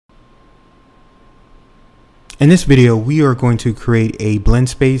In this video, we are going to create a blend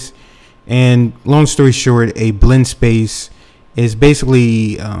space, and long story short, a blend space is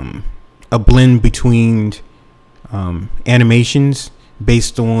basically a blend between animations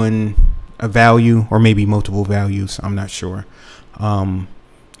based on a value or maybe multiple values. I'm not sure.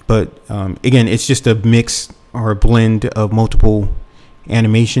 But again, it's just a mix or a blend of multiple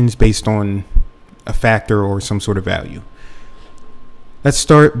animations based on a factor or some sort of value. Let's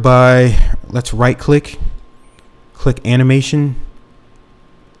start by, let's right click animation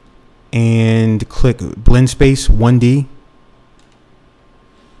and click blend space 1D.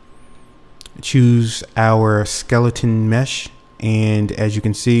 Choose our skeleton mesh, and as you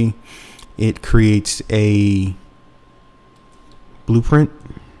can see, it creates a blueprint.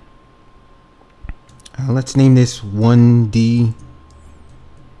 Let's name this 1D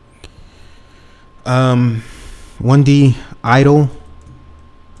 1D idle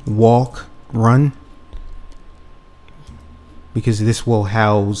walk run, because this will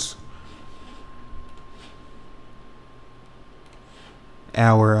house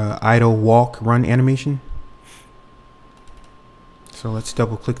our idle walk run animation. So let's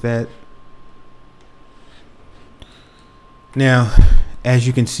double click that. Now, as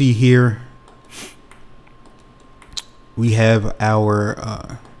you can see here, we have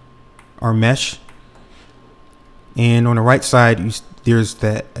our mesh, and on the right side there's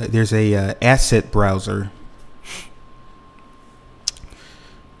a asset browser,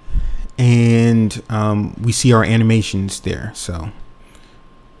 and we see our animations there. So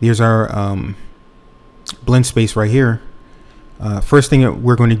there's our blend space right here. First thing that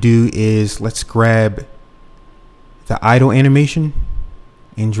we're going to do is let's grab the idle animation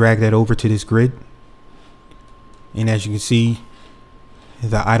and drag that over to this grid. And as you can see,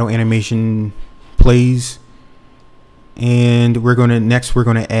 the idle animation plays, and we're going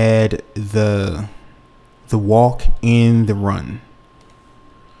to add the walk and the run.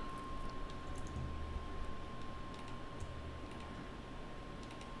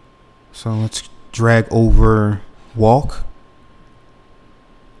 So let's drag over walk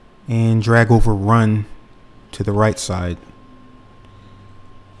and drag over run to the right side,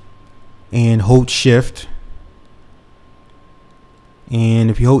 and hold shift. And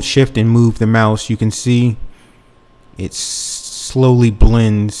if you hold shift and move the mouse, you can see it slowly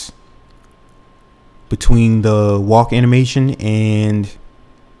blends between the walk animation and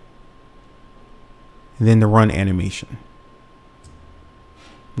then the run animation.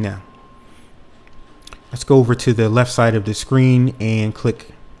 Now, let's go over to the left side of the screen and click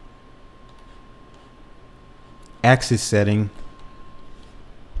axis setting.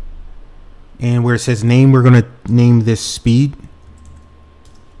 And where it says name, we're going to name this speed.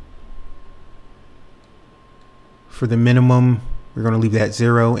 For the minimum, we're going to leave that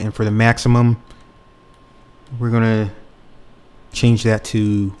 0, and for the maximum, we're going to change that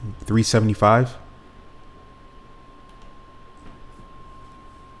to 375.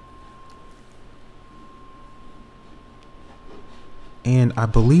 And I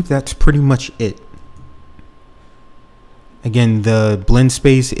believe that's pretty much it. Again, the blend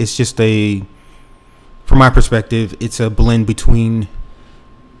space is just from my perspective, it's a blend between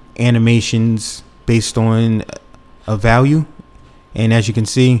animations based on a value. And as you can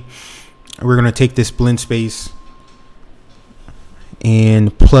see, we're going to take this blend space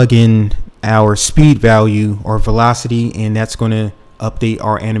and plug in our speed value or velocity, and that's going to update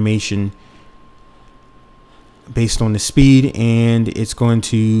our animation based on the speed, and it's going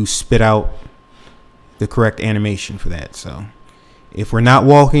to spit out the correct animation for that. So if we're not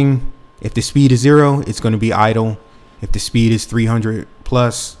walking, if the speed is 0, it's going to be idle. If the speed is 300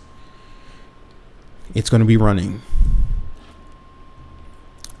 plus, it's going to be running.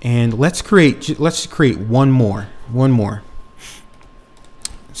 And let's create one more.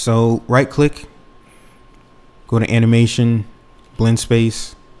 So right click, go to animation, blend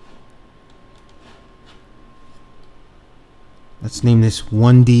space. Let's name this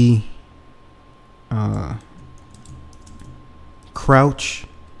 1D crouch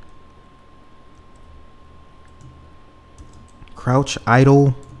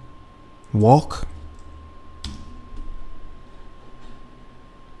idle walk.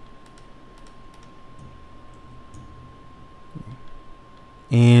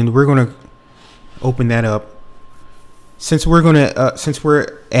 And we're going to open that up. Since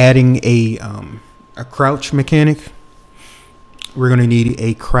we're adding a crouch mechanic, we're going to need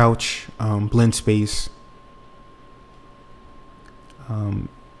a crouch blend space.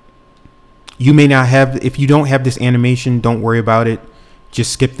 You may not have, if you don't have this animation, don't worry about it.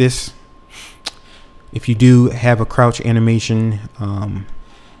 Just skip this. If you do have a crouch animation,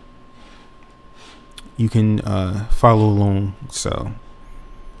 you can follow along. So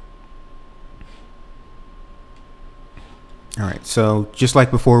all right, so just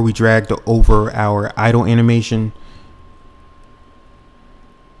like before, we dragged over our idle animation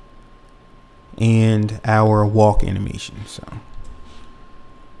and our walk animation. So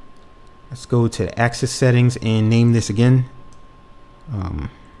let's go to the axis settings and name this again.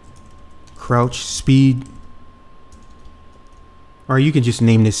 Crouch speed, or you can just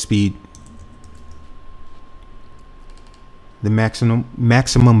name this speed. The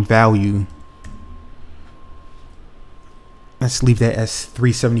maximum value, let's leave that as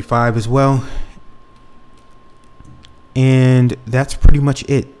 375 as well. And that's pretty much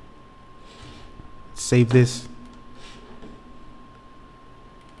it. Save this.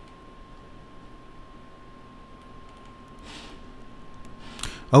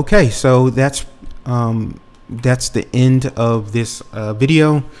 Okay, so that's the end of this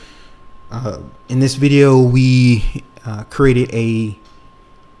video. In this video, we created a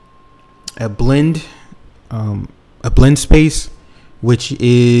blend space, which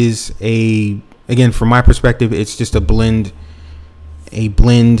is again, from my perspective, it's just a blend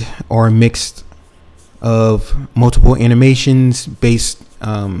or a mix of multiple animations based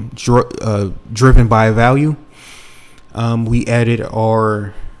driven by a value. We added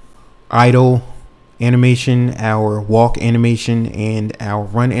our idle animation, our walk animation, and our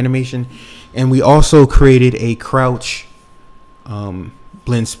run animation, and we also created a crouch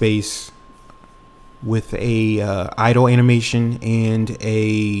blend space with a idle animation and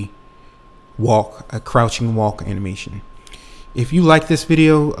a crouching walk animation. If you like this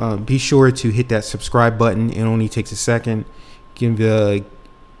video, be sure to hit that subscribe button. It only takes a second. Give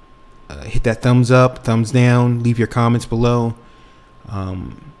hit that thumbs up, thumbs down, leave your comments below,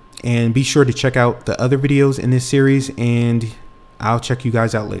 and be sure to check out the other videos in this series, and I'll check you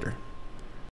guys out later.